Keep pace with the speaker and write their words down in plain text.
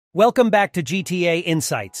Welcome back to GTA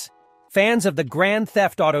Insights. Fans of the Grand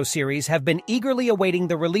Theft Auto series have been eagerly awaiting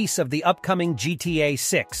the release of the upcoming GTA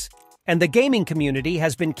 6, and the gaming community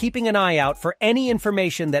has been keeping an eye out for any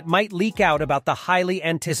information that might leak out about the highly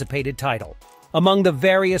anticipated title. Among the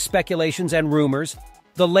various speculations and rumors,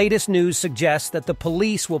 the latest news suggests that the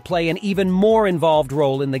police will play an even more involved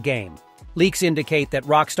role in the game. Leaks indicate that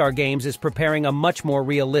Rockstar Games is preparing a much more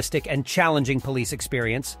realistic and challenging police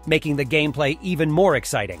experience, making the gameplay even more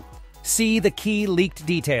exciting. See the key leaked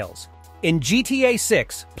details. In GTA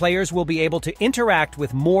 6, players will be able to interact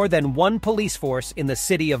with more than one police force in the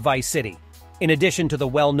city of Vice City. In addition to the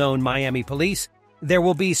well-known Miami Police, there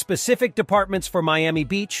will be specific departments for Miami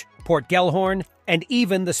Beach, Port Gellhorn, and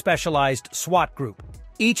even the specialized SWAT group.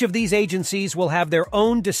 Each of these agencies will have their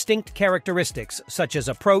own distinct characteristics, such as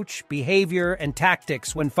approach, behavior, and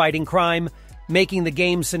tactics when fighting crime, making the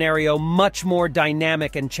game scenario much more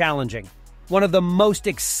dynamic and challenging. One of the most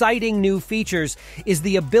exciting new features is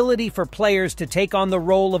the ability for players to take on the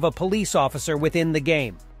role of a police officer within the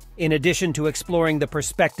game. In addition to exploring the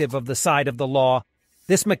perspective of the side of the law,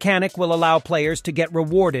 this mechanic will allow players to get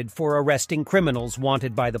rewarded for arresting criminals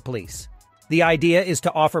wanted by the police. The idea is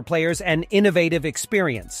to offer players an innovative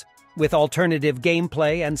experience, with alternative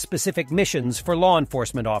gameplay and specific missions for law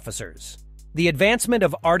enforcement officers. The advancement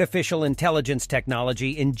of artificial intelligence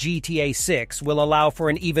technology in GTA 6 will allow for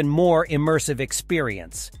an even more immersive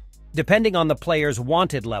experience. Depending on the player's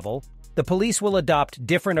wanted level, the police will adopt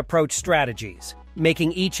different approach strategies,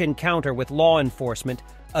 making each encounter with law enforcement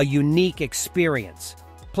a unique experience.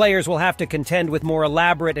 Players will have to contend with more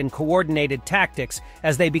elaborate and coordinated tactics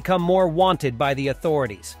as they become more wanted by the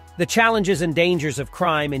authorities. The challenges and dangers of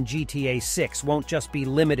crime in GTA 6 won't just be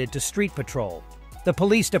limited to street patrol. The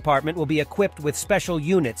police department will be equipped with special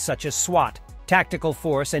units such as SWAT, tactical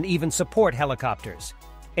force, and even support helicopters.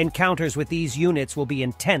 Encounters with these units will be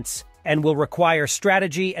intense and will require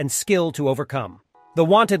strategy and skill to overcome. The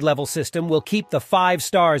wanted level system will keep the 5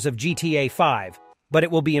 stars of GTA 5, but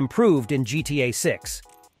it will be improved in GTA 6.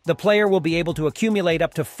 The player will be able to accumulate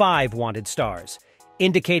up to 5 wanted stars,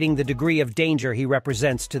 indicating the degree of danger he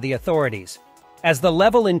represents to the authorities. As the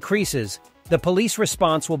level increases, the police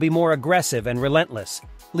response will be more aggressive and relentless,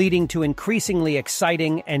 leading to increasingly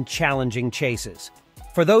exciting and challenging chases.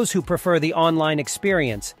 For those who prefer the online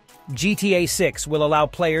experience, GTA 6 will allow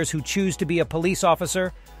players who choose to be a police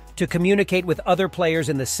officer to communicate with other players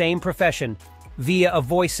in the same profession via a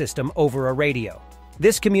voice system over a radio.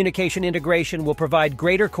 This communication integration will provide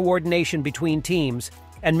greater coordination between teams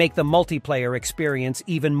and make the multiplayer experience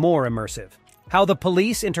even more immersive. How the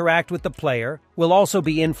police interact with the player will also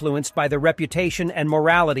be influenced by the reputation and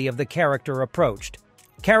morality of the character approached.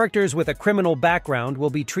 Characters with a criminal background will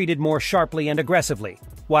be treated more sharply and aggressively,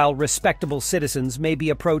 while respectable citizens may be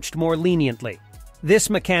approached more leniently. This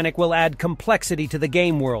mechanic will add complexity to the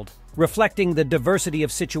game world, reflecting the diversity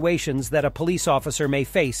of situations that a police officer may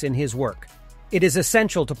face in his work. It is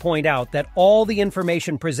essential to point out that all the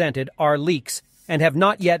information presented are leaks and have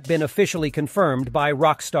not yet been officially confirmed by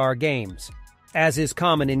Rockstar Games. As is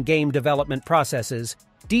common in game development processes,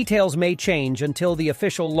 details may change until the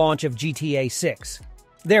official launch of GTA 6.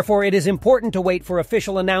 Therefore, it is important to wait for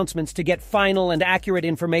official announcements to get final and accurate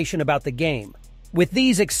information about the game. With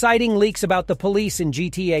these exciting leaks about the police in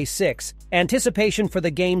GTA 6, anticipation for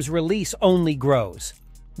the game's release only grows.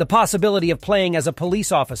 The possibility of playing as a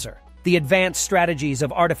police officer, the advanced strategies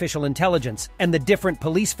of artificial intelligence, and the different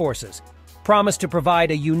police forces promise to provide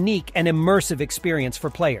a unique and immersive experience for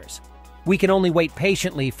players. We can only wait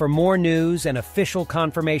patiently for more news and official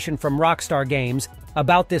confirmation from Rockstar Games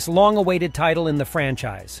about this long-awaited title in the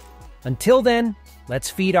franchise. Until then, let's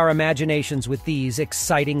feed our imaginations with these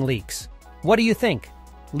exciting leaks. What do you think?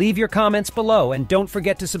 Leave your comments below and don't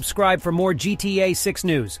forget to subscribe for more GTA 6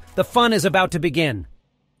 news. The fun is about to begin.